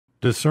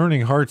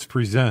Discerning Hearts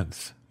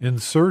presents In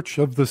Search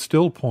of the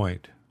Still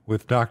Point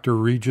with Dr.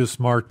 Regis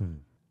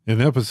Martin.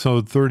 In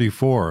episode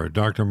 34,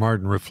 Dr.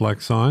 Martin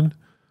reflects on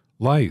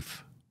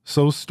life,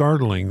 so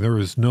startling there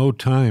is no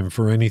time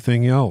for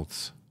anything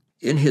else.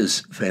 In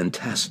his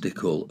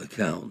fantastical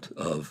account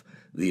of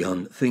the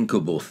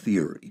unthinkable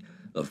theory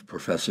of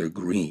Professor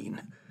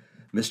Green,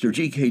 Mr.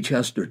 G.K.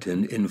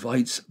 Chesterton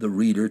invites the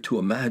reader to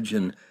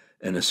imagine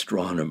an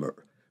astronomer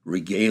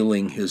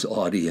regaling his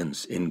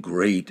audience in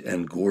great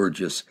and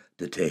gorgeous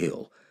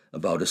detail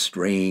about a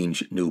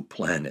strange new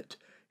planet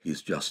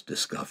he's just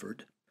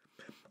discovered.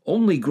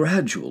 Only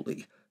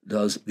gradually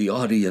does the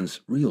audience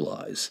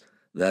realize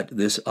that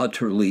this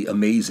utterly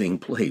amazing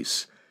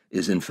place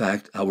is in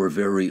fact our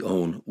very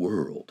own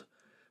world,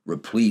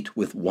 replete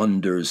with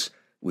wonders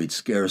we'd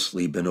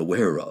scarcely been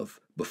aware of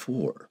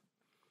before.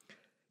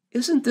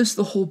 Isn't this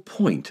the whole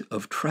point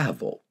of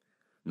travel?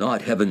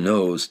 Not, heaven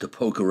knows, to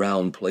poke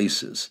around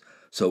places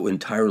so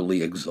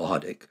entirely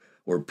exotic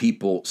or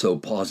people so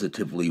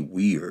positively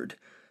weird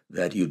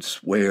that you'd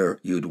swear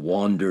you'd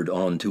wandered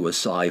onto a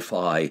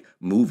sci-fi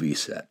movie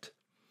set.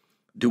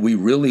 Do we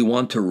really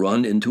want to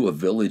run into a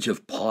village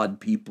of pod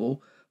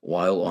people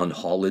while on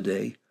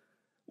holiday?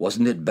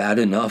 Wasn't it bad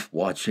enough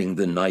watching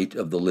the Night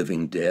of the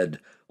Living Dead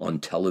on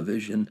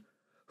television?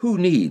 Who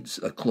needs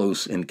a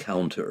close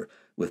encounter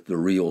with the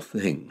real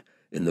thing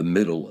in the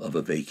middle of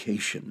a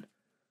vacation?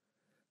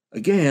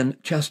 Again,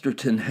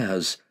 Chesterton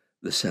has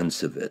the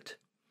sense of it.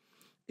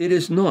 It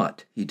is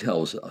not, he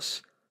tells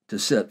us, to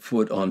set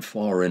foot on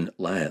foreign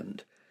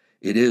land.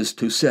 It is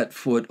to set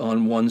foot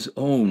on one's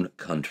own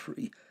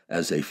country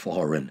as a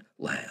foreign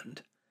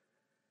land.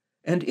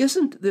 And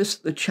isn't this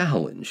the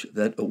challenge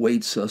that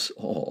awaits us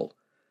all?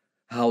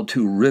 How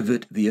to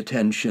rivet the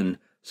attention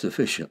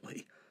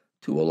sufficiently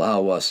to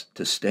allow us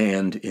to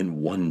stand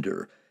in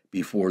wonder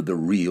before the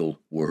real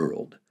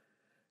world.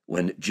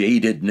 When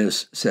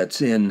jadedness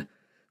sets in,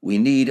 we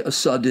need a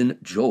sudden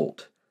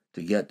jolt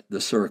to get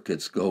the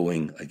circuits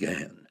going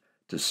again,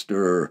 to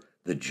stir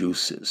the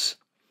juices.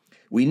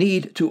 We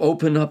need to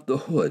open up the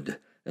hood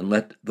and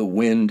let the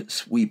wind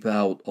sweep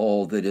out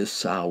all that is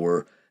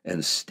sour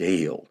and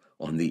stale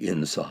on the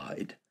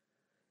inside.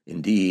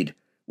 Indeed,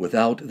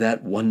 without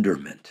that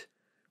wonderment,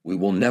 we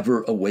will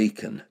never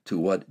awaken to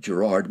what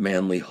Gerard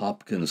Manley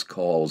Hopkins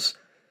calls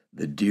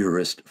the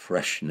dearest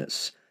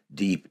freshness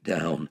deep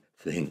down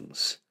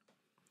things.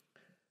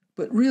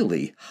 But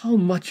really, how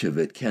much of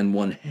it can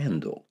one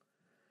handle?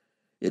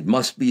 It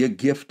must be a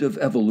gift of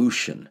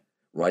evolution,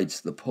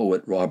 writes the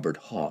poet Robert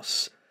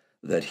Haas,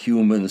 that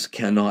humans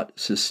cannot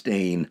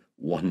sustain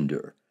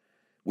wonder.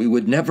 We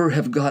would never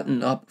have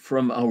gotten up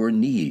from our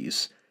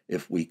knees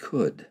if we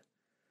could.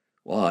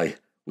 Why,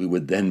 we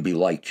would then be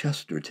like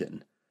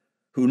Chesterton,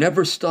 who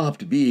never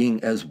stopped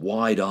being as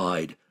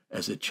wide-eyed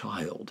as a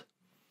child.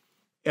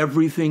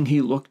 Everything he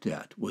looked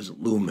at was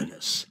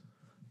luminous,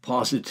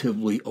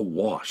 positively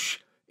awash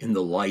in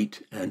the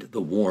light and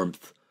the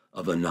warmth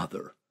of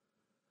another.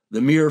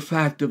 The mere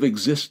fact of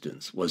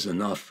existence was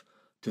enough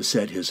to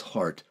set his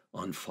heart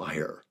on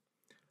fire.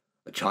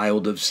 A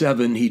child of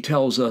 7, he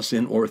tells us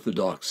in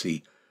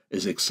Orthodoxy,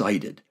 is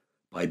excited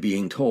by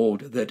being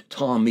told that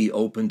Tommy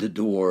opened a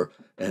door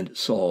and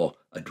saw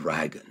a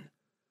dragon.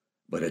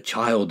 But a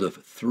child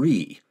of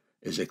 3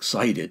 is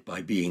excited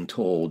by being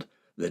told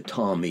that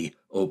Tommy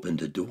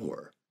opened a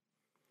door.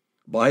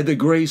 By the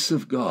grace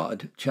of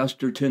God,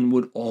 Chesterton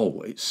would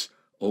always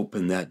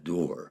open that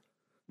door,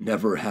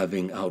 never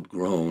having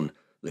outgrown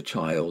the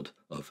child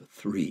of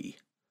 3.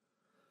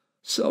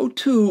 So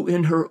too,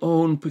 in her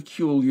own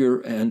peculiar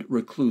and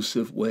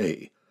reclusive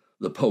way,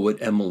 the poet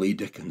Emily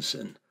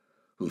Dickinson,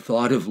 who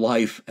thought of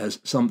life as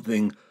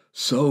something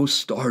so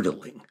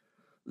startling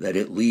that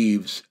it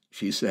leaves,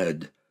 she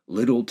said,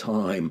 little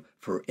time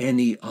for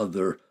any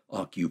other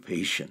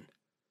occupation.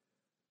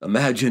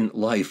 Imagine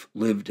life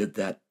lived at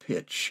that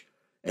pitch,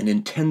 an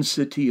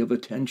intensity of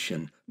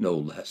attention, no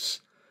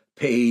less,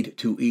 paid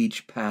to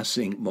each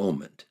passing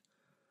moment.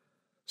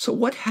 So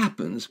what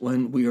happens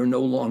when we are no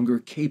longer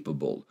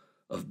capable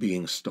of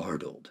being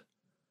startled?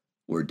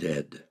 We're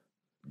dead,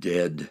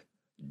 dead,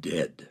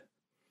 dead.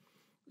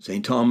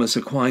 St. Thomas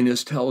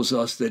Aquinas tells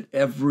us that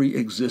every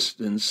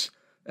existence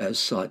as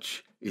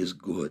such is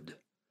good.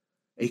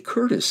 A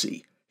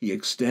courtesy he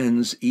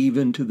extends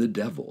even to the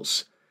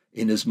devils,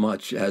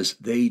 inasmuch as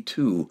they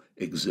too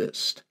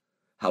exist,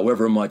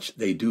 however much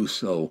they do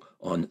so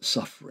on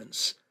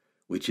sufferance,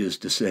 which is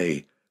to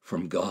say,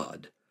 from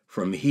God,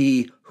 from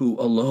he who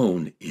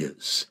alone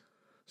is,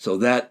 so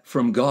that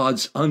from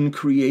God's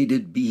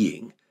uncreated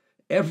being,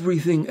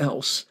 everything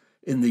else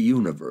in the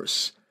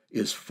universe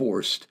is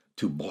forced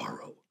to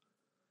borrow.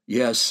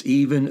 Yes,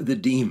 even the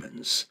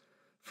demons,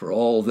 for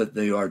all that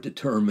they are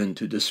determined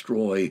to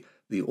destroy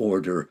the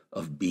order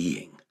of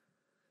being.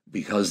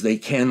 Because they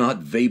cannot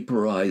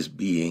vaporize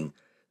being,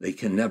 they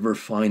can never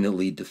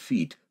finally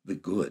defeat the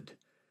good,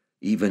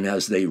 even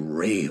as they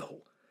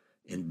rail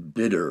in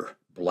bitter,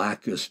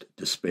 blackest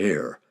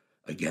despair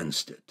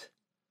against it.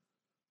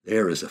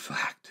 There is a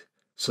fact,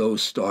 so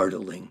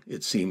startling,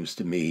 it seems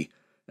to me,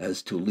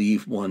 as to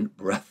leave one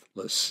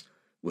breathless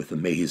with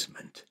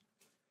amazement.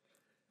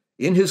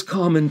 In his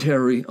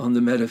commentary on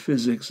the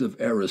Metaphysics of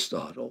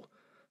Aristotle,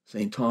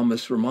 St.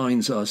 Thomas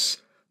reminds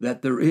us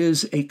that there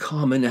is a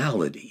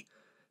commonality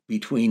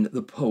between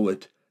the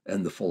poet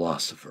and the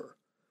philosopher,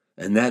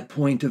 and that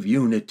point of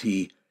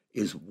unity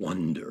is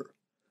wonder,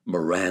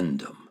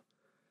 mirandum,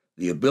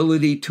 the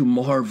ability to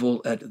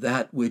marvel at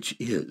that which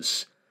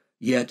is,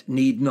 yet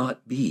need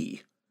not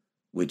be,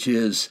 which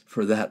is,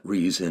 for that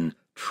reason,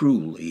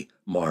 truly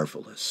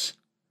marvelous.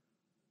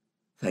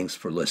 Thanks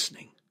for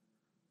listening.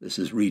 This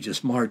is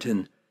Regis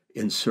Martin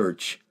in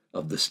search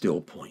of the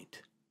still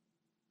point.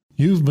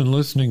 You've been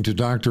listening to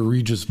Dr.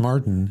 Regis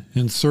Martin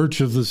in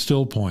search of the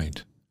still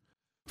point.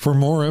 For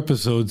more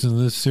episodes in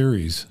this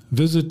series,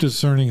 visit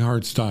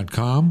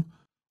discerninghearts.com,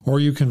 or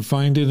you can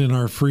find it in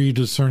our free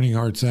Discerning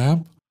Hearts app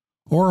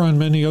or on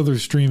many other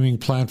streaming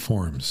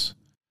platforms.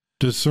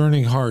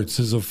 Discerning Hearts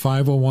is a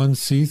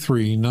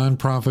 501c3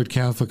 nonprofit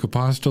Catholic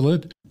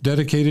apostolate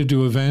dedicated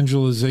to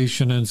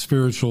evangelization and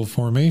spiritual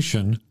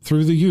formation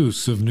through the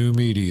use of new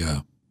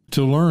media.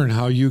 To learn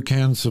how you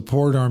can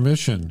support our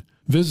mission,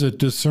 visit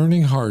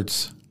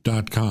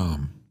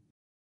discerninghearts.com.